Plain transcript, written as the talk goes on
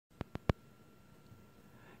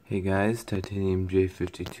Hey guys, Titanium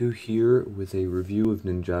J52 here with a review of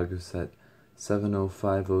Ninjago set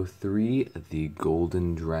 70503, the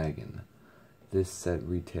Golden Dragon. This set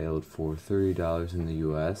retailed for $30 in the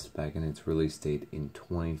US back in its release date in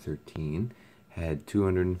 2013, had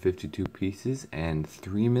 252 pieces and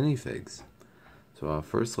 3 minifigs. So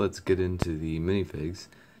first let's get into the minifigs.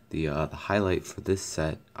 The highlight for this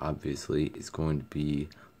set, obviously, is going to be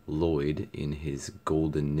Lloyd in his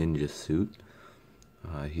golden ninja suit.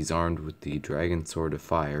 He's armed with the Dragon Sword of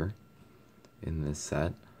Fire in this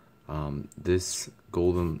set. This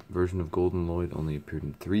golden version of Golden Lloyd only appeared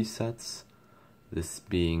in 3 sets, this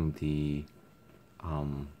being the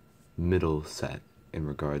middle set in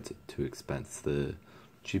regards to expense. The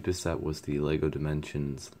cheapest set was the LEGO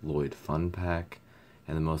Dimensions Lloyd Fun Pack,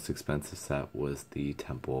 and the most expensive set was the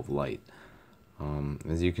Temple of Light.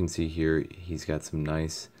 As you can see here, he's got some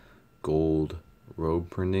nice gold robe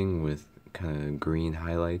printing with kind of green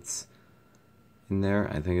highlights in there.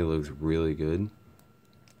 I think it looks really good.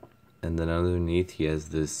 And then underneath he has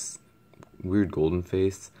this weird golden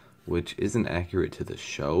face, which isn't accurate to the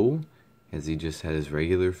show, as he just had his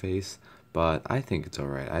regular face, but I think it's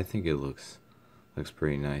alright. I think it looks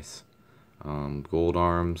pretty nice. Gold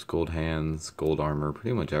arms, gold hands, gold armor,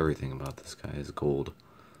 pretty much everything about this guy is gold.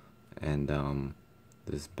 And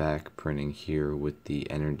this back printing here with the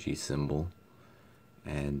energy symbol.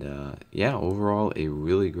 And yeah, overall a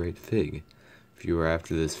really great fig. If you were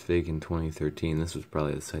after this fig in 2013, this was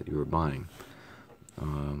probably the set you were buying.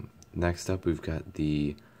 Next up, we've got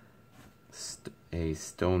a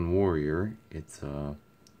Stone Warrior. It's kind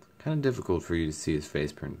of difficult for you to see his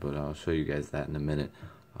face print, but I'll show you guys that in a minute.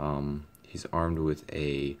 He's armed with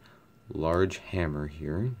a large hammer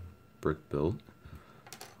here, brick built.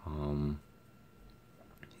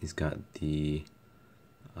 He's got the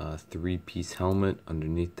 3-piece helmet.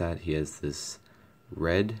 Underneath that he has this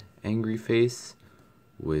red angry face,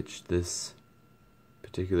 which this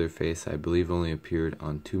particular face I believe only appeared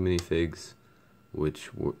on 2 minifigs,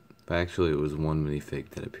 actually it was 1 minifig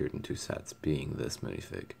that appeared in 2 sets, being this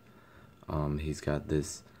minifig. He's got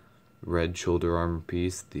this red shoulder armor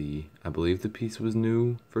piece. I believe the piece was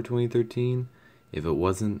new for 2013. If it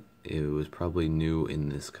wasn't, it was probably new in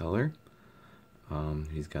this color.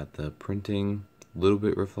 He's got the printing, a little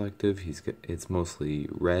bit reflective. It's mostly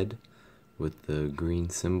red with the green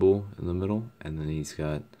symbol in the middle, and then he's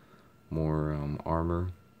got more armor.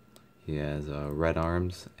 He has red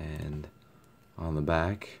arms, and on the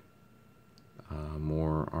back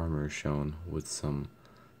more armor shown with some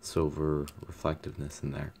silver reflectiveness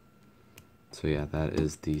in there. So yeah, that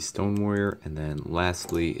is the Stone Warrior. And then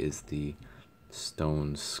lastly is the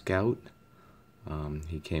Stone Scout.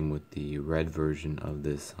 He came with the red version of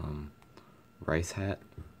this rice hat.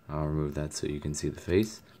 I'll remove that so you can see the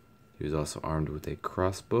face. He was also armed with a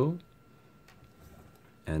crossbow,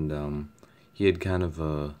 and he had kind of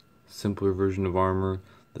a simpler version of armor.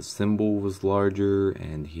 The symbol was larger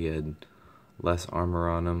and he had less armor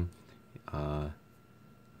on him.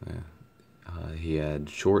 He had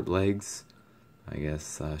short legs, I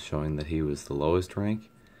guess, showing that he was the lowest rank,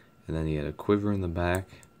 and then he had a quiver in the back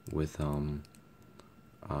with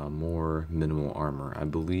more minimal armor. I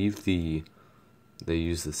believe they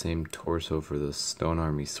use the same torso for the Stone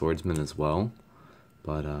Army Swordsman as well,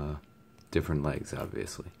 but different legs,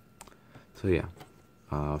 obviously. So yeah,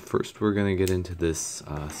 first we're going to get into this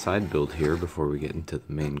side build here before we get into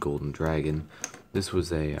the main Golden Dragon. This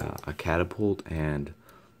was a catapult and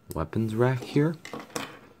weapons rack here.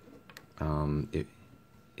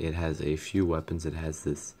 It has a few weapons. It has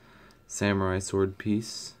this samurai sword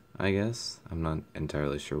piece, I guess. I'm not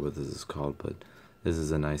entirely sure what this is called, but this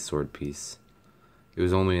is a nice sword piece. It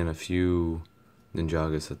was only in a few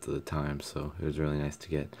Ninjago sets at the time, so it was really nice to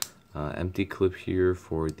get. Empty clip here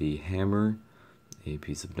for the hammer, a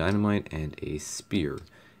piece of dynamite, and a spear.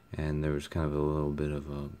 And there was kind of a little bit of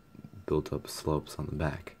a built-up slopes on the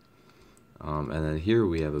back. And then here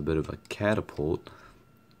we have a bit of a catapult,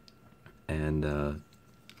 and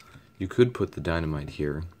you could put the dynamite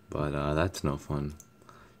here, but that's no fun.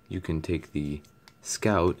 You can take the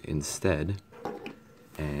scout instead,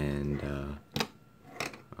 and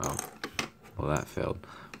oh, well, that failed.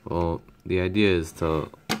 Well, the idea is to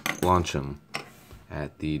launch him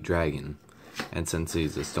at the dragon, and since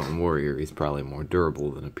he's a Stone Warrior, he's probably more durable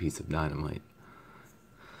than a piece of dynamite.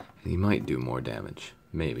 And he might do more damage,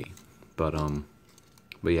 maybe. But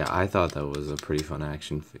yeah, I thought that was a pretty fun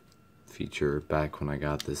action feature back when I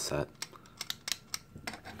got this set.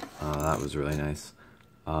 That was really nice.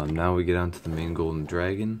 Now we get on to the main Golden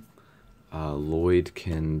Dragon. Lloyd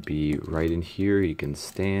can be right in here. He can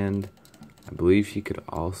stand. I believe he could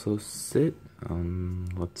also sit.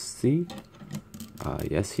 Let's see.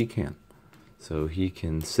 Yes, he can. So he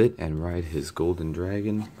can sit and ride his golden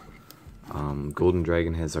dragon. Golden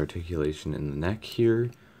dragon has articulation in the neck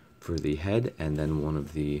here for the head, and then one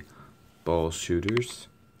of the ball shooters.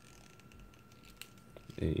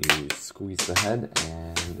 You squeeze the head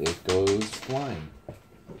and it goes flying.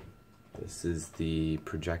 This is the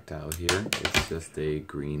projectile here. It's just a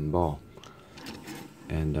green ball.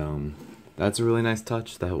 And that's a really nice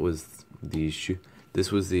touch. That was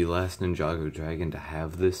this was the last Ninjago dragon to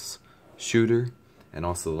have this shooter, and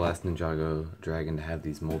also the last Ninjago dragon to have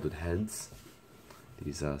these molded heads,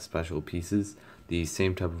 these special pieces. The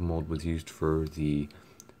same type of mold was used for the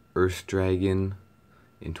Earth Dragon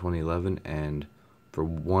in 2011, and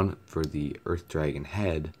for the Earth Dragon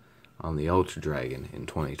head on the Ultra Dragon in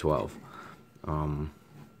 2012.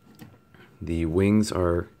 The wings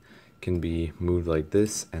can be moved like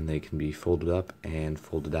this, and they can be folded up and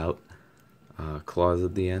folded out, claws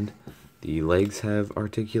at the end. The legs have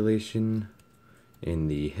articulation in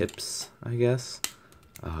the hips, I guess,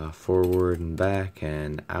 forward and back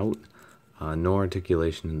and out. No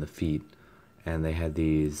articulation in the feet, and they had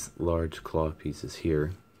these large claw pieces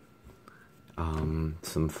here.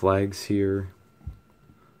 Some flags here,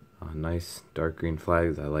 nice dark green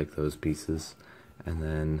flags, I like those pieces. And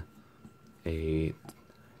then a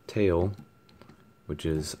tail, which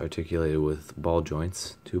is articulated with ball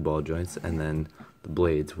joints, 2 ball joints, and then the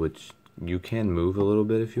blades, which you can move a little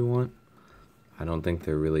bit if you want. I don't think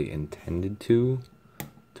they're really intended to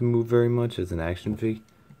move very much as an action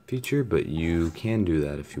feature, but you can do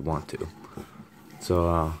that if you want to.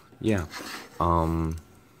 So yeah,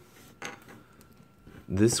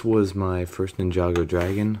 this was my first Ninjago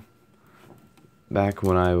dragon back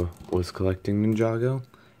when I was collecting Ninjago,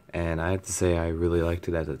 and I have to say I really liked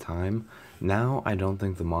it at the time. Now I don't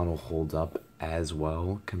think the model holds up as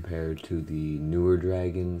well compared to the newer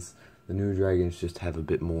dragons. The newer dragons just have a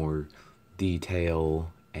bit more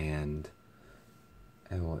detail and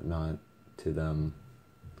whatnot to them.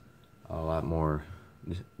 A lot more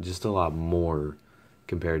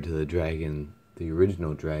compared to the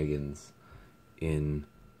original dragons in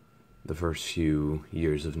the first few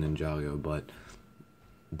years of Ninjago. But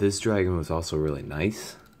this dragon was also really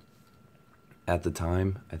nice at the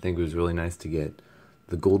time. I think it was really nice to get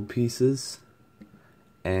the gold pieces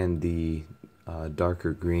and the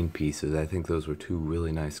darker green pieces. I think those were 2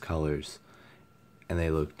 really nice colors, and they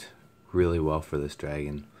looked really well for this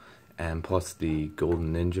dragon. And plus the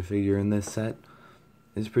golden ninja figure in this set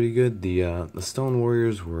is pretty good. The stone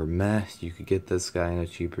warriors were meh. You could get this guy in a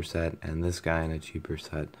cheaper set and this guy in a cheaper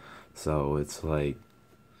set, so it's like,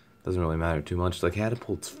 doesn't really matter too much. The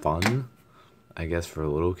catapult's fun, I guess, for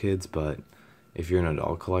little kids, but if you're an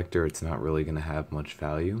adult collector, it's not really going to have much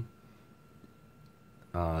value.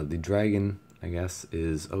 The dragon, I guess,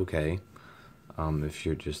 is okay if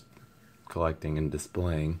you're just collecting and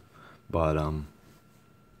displaying, but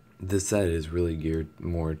this set is really geared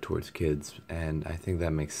more towards kids, and I think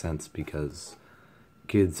that makes sense because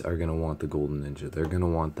kids are going to want the golden ninja, they're going to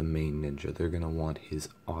want the main ninja, they're going to want his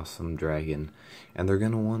awesome dragon, and they're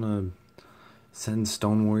going to want to send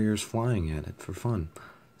stone warriors flying at it for fun.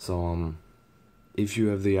 So if you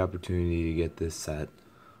have the opportunity to get this set,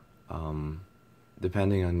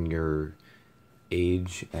 depending on your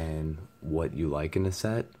age and what you like in a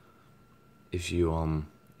set, if you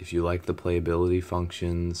like the playability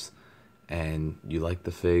functions and you like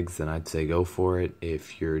the figs, then I'd say go for it.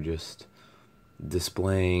 If you're just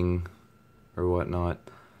displaying or whatnot,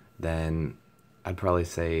 then I'd probably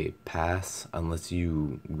say pass unless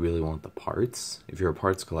you really want the parts. If you're a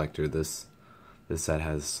parts collector, this set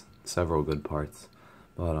has several good parts.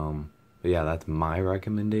 But yeah, that's my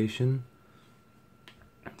recommendation.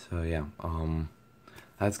 So yeah,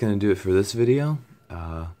 that's gonna do it for this video.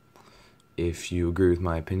 If you agree with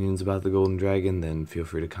my opinions about the Golden Dragon, then feel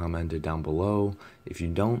free to comment it down below. If you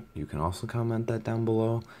don't, you can also comment that down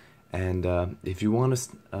below. And if you want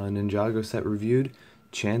a Ninjago set reviewed,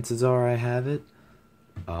 chances are I have it.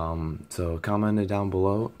 So comment it down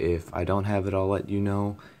below. If I don't have it, I'll let you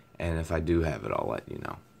know. And if I do have it, I'll let you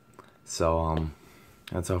know. So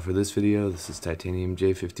that's all for this video. This is Titanium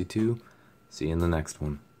J52. See you in the next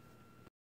one.